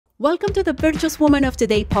Welcome to the Virtuous Woman of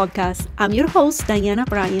Today podcast. I'm your host, Diana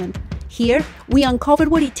Bryant. Here, we uncover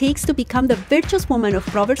what it takes to become the virtuous woman of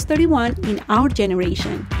Proverbs 31 in our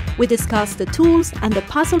generation. We discuss the tools and the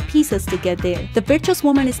puzzle pieces to get there. The virtuous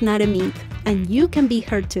woman is not a myth, and you can be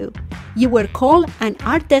her too. You were called and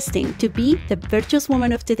are destined to be the virtuous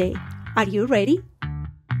woman of today. Are you ready?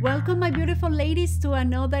 Welcome, my beautiful ladies, to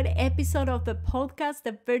another episode of the podcast,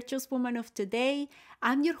 The Virtuous Woman of Today.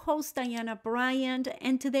 I'm your host, Diana Bryant,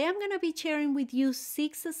 and today I'm going to be sharing with you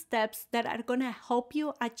 6 steps that are going to help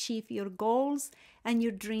you achieve your goals and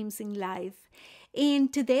your dreams in life.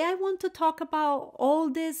 And today I want to talk about all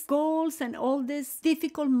these goals and all these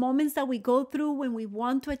difficult moments that we go through when we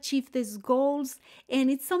want to achieve these goals. And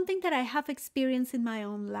it's something that I have experienced in my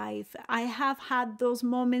own life. I have had those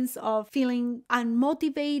moments of feeling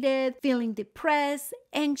unmotivated, feeling depressed,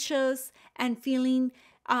 anxious, and feeling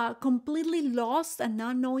completely lost and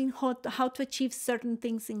not knowing how to achieve certain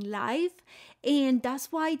things in life. And that's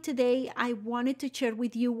why today I wanted to share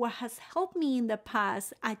with you what has helped me in the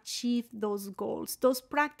past achieve those goals, those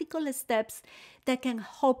practical steps that can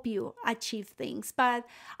help you achieve things. But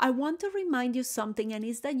I want to remind you something, and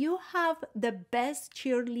it's that you have the best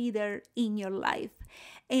cheerleader in your life.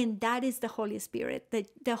 And that is the Holy Spirit.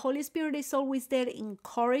 The Holy Spirit is always there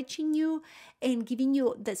encouraging you and giving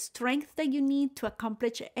you the strength that you need to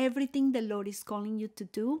accomplish everything the Lord is calling you to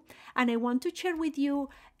do. And I want to share with you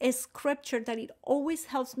a scripture that it always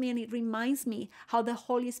helps me and it reminds me how the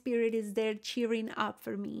Holy Spirit is there cheering up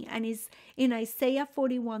for me. And it's in Isaiah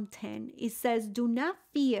 41:10. It says, "Do not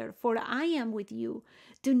fear, for I am with you.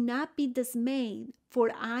 Do not be dismayed, for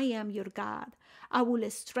I am your God. I will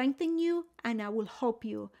strengthen you and I will help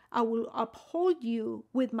you. I will uphold you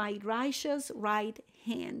with my righteous right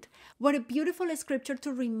hand." What a beautiful scripture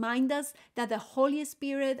to remind us that the Holy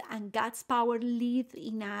Spirit and God's power live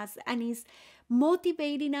in us and is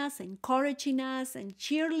motivating us, encouraging us, and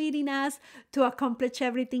cheerleading us to accomplish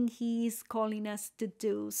everything He is calling us to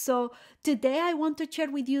do. So today I want to share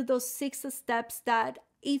with you those 6 steps that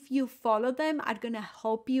if you follow them, are going to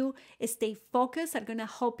help you stay focused, are going to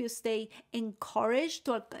help you stay encouraged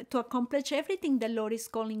to accomplish everything the Lord is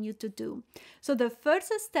calling you to do. So the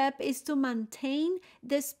first step is to maintain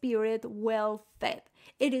the spirit well fed.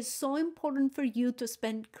 It is so important for you to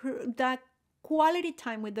spend that quality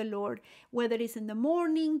time with the Lord, whether it's in the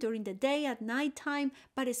morning, during the day, at nighttime,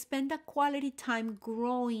 but spend that quality time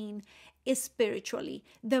growing spiritually.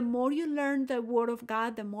 The more you learn the Word of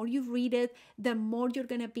God, the more you read it, the more you're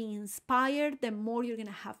going to be inspired, the more you're going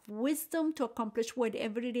to have wisdom to accomplish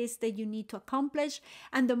whatever it is that you need to accomplish.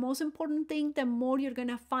 And the most important thing, the more you're going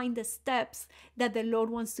to find the steps that the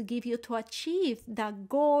Lord wants to give you to achieve that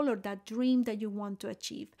goal or that dream that you want to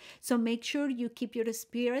achieve. So make sure you keep your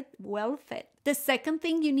spirit well fed. The second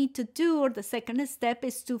thing you need to do, or the second step,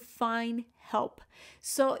 is to find help.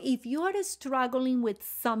 So if you are struggling with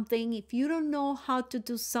something, if you don't know how to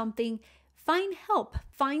do something, find help.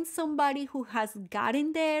 Find somebody who has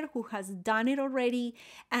gotten there, who has done it already,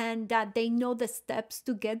 and that they know the steps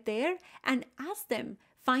to get there, and ask them.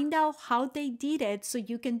 Find out how they did it so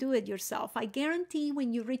you can do it yourself. I guarantee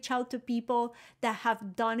when you reach out to people that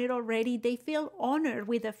have done it already, they feel honored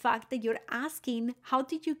with the fact that you're asking, how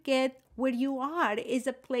did you get where you are? Is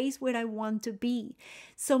a place where I want to be.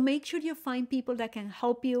 So make sure you find people that can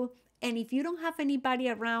help you. And if you don't have anybody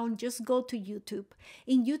around, just go to YouTube.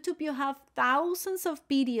 In YouTube, you have thousands of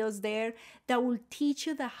videos there that will teach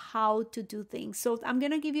you the how to do things. So I'm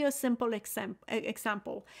going to give you a simple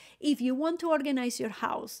example. If you want to organize your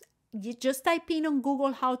house, you just type in on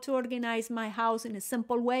Google how to organize my house in a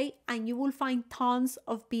simple way, and you will find tons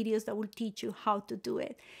of videos that will teach you how to do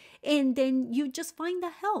it. And then you just find the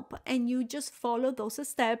help and you just follow those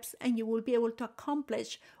steps and you will be able to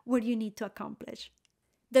accomplish what you need to accomplish.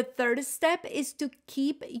 The third step is to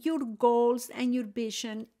keep your goals and your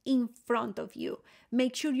vision in front of you.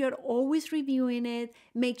 Make sure you're always reviewing it.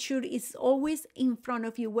 Make sure it's always in front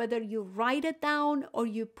of you, whether you write it down or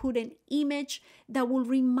you put an image that will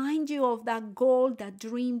remind you of that goal, that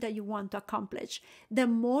dream that you want to accomplish. The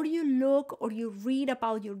more you look or you read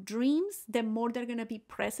about your dreams, the more they're going to be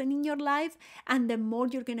present in your life, and the more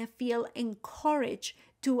you're going to feel encouraged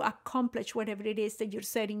to accomplish whatever it is that you're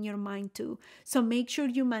setting your mind to. So make sure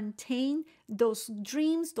you maintain those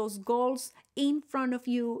dreams, those goals in front of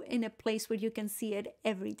you in a place where you can see it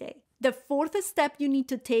every day. The fourth step you need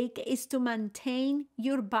to take is to maintain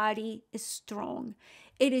your body strong.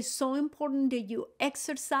 It is so important that you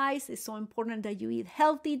exercise. It's so important that you eat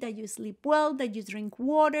healthy, that you sleep well, that you drink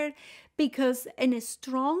water, because in a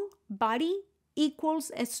strong body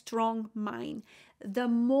equals a strong mind. the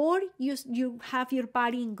more you have your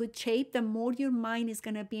body in good shape, the more your mind is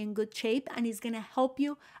going to be in good shape, and it's going to help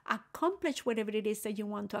you accomplish whatever it is that you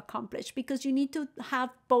want to accomplish, because you need to have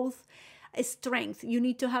both strength. You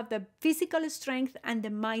need to have the physical strength and the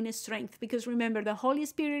mind strength, because remember, the Holy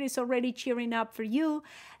Spirit is already cheering up for you.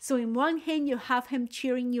 So in one hand, you have him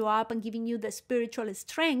cheering you up and giving you the spiritual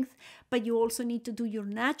strength, but you also need to do your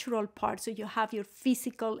natural part, so you have your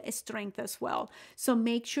physical strength as well. So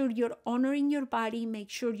make sure you're honoring your body, make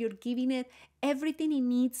sure you're giving it everything it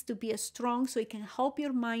needs to be strong, so it can help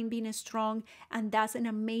your mind being strong, and that's an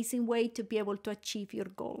amazing way to be able to achieve your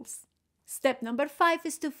goals. Step number 5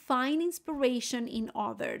 is to find inspiration in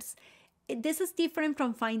others. This is different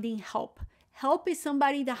from finding help. Help is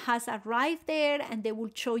somebody that has arrived there and they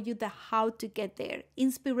will show you the how to get there.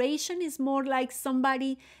 Inspiration is more like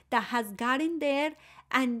somebody that has gotten there,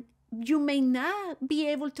 and you may not be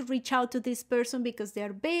able to reach out to this person because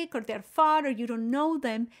they're big or they're far or you don't know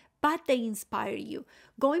them, but they inspire you.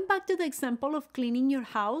 Going back to the example of cleaning your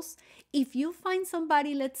house, if you find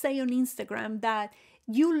somebody, let's say on Instagram, that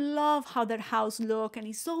you love how their house looks and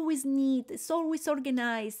it's always neat, it's always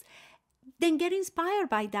organized, then get inspired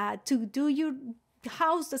by that to do your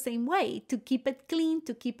house the same way, to keep it clean,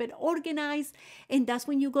 to keep it organized. And that's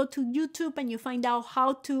when you go to YouTube and you find out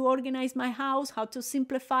how to organize my house, how to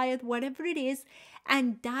simplify it, whatever it is.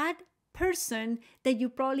 And that person that you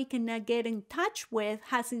probably cannot get in touch with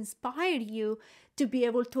has inspired you to be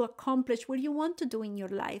able to accomplish what you want to do in your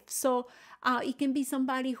life. So it can be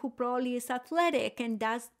somebody who probably is athletic and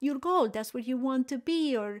that's your goal, that's what you want to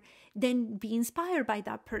be, or then be inspired by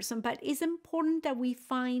that person. But it's important that we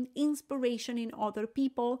find inspiration in other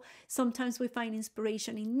people. Sometimes we find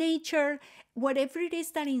inspiration in nature. Whatever it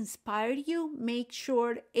is that inspired you, make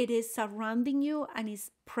sure it is surrounding you and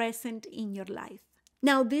is present in your life.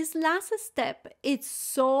 Now, this last step, it's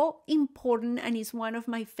so important and is one of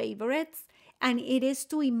my favorites, and it is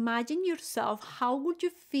to imagine yourself, how would you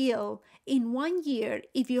feel in 1 year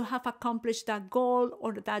if you have accomplished that goal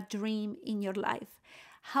or that dream in your life?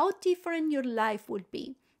 How different your life would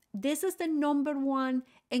be. This is the number one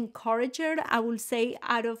encourager, I will say,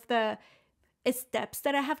 out of the steps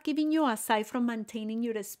that I have given you, aside from maintaining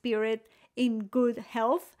your spirit in good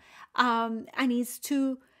health, and it's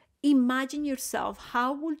to imagine yourself,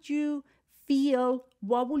 how would you feel,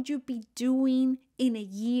 what would you be doing in a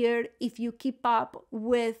year if you keep up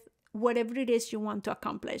with whatever it is you want to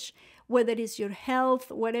accomplish, whether it's your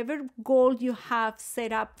health, whatever goal you have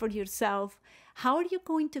set up for yourself. How are you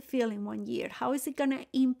going to feel in 1 year? How is it going to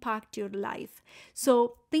impact your life?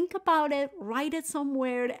 So think about it, write it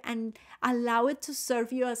somewhere, and allow it to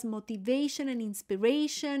serve you as motivation and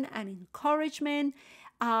inspiration and encouragement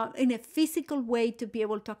in a physical way to be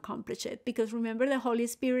able to accomplish it. Because remember, the Holy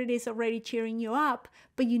Spirit is already cheering you up,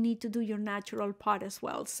 but you need to do your natural part as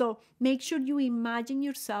well. So make sure you imagine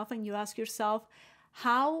yourself and you ask yourself,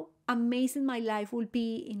 how amazing my life will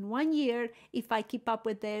be in 1 year if I keep up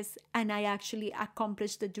with this and I actually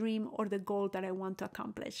accomplish the dream or the goal that I want to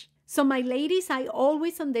accomplish. So my ladies, I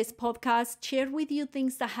always on this podcast share with you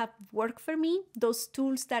things that have worked for me, those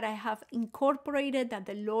tools that I have incorporated, that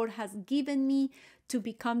the Lord has given me to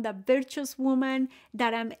become the virtuous woman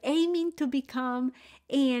that I'm aiming to become.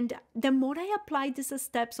 And the more I apply these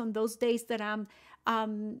steps on those days that I'm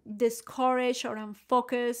discouraged or I'm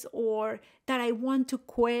focused or that I want to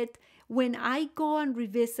quit, when I go and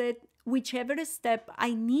revisit whichever step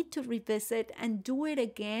I need to revisit and do it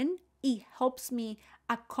again, it helps me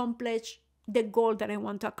accomplish the goal that I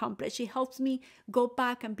want to accomplish. It helps me go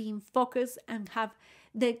back and be in focus and have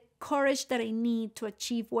the courage that I need to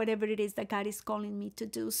achieve whatever it is that God is calling me to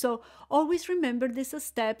do. So always remember these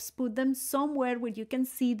steps, put them somewhere where you can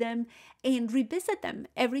see them and revisit them.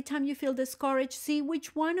 Every time you feel discouraged, see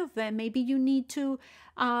which one of them. Maybe you need to,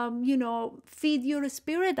 feed your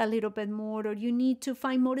spirit a little bit more, or you need to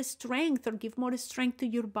find more strength or give more strength to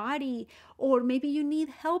your body, or maybe you need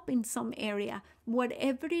help in some area.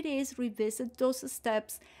 Whatever it is, revisit those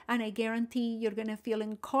steps, and I guarantee you're going to feel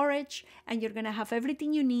encouraged and you're going to have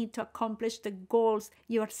everything you need to accomplish the goals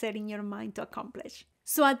you are setting your mind to accomplish.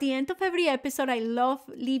 So at the end of every episode, I love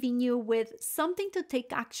leaving you with something to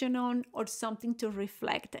take action on or something to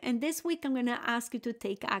reflect. And this week, I'm going to ask you to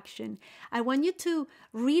take action. I want you to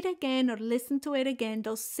read again or listen to it again,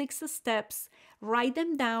 those 6 steps, write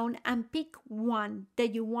them down and pick one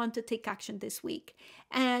that you want to take action this week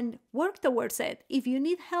and work towards it. If you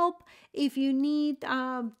need help, if you need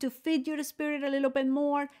to feed your spirit a little bit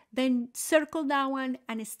more, then circle that one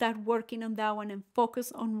and start working on that one and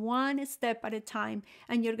focus on one step at a time.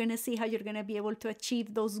 And you're going to see how you're going to be able to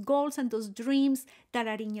achieve those goals and those dreams that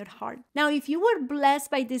are in your heart. Now, if you were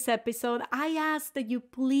blessed by this episode, I ask that you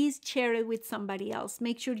please share it with somebody else.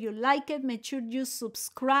 Make sure you like it. Make sure you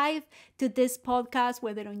subscribe to this podcast,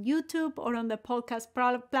 whether on YouTube or on the podcast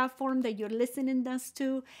platform that you're listening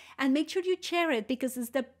to. And make sure you share it because it's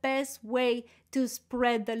the best way to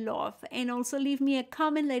spread the love. And also leave me a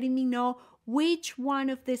comment letting me know which one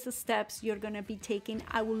of these steps you're going to be taking.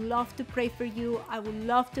 I would love to pray for you. I would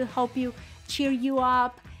love to help you, cheer you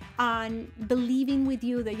up, and believing with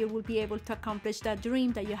you that you will be able to accomplish that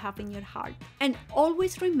dream that you have in your heart. And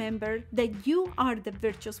always remember that you are the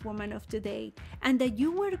virtuous woman of today and that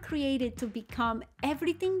you were created to become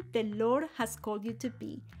everything the Lord has called you to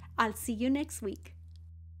be. I'll see you next week.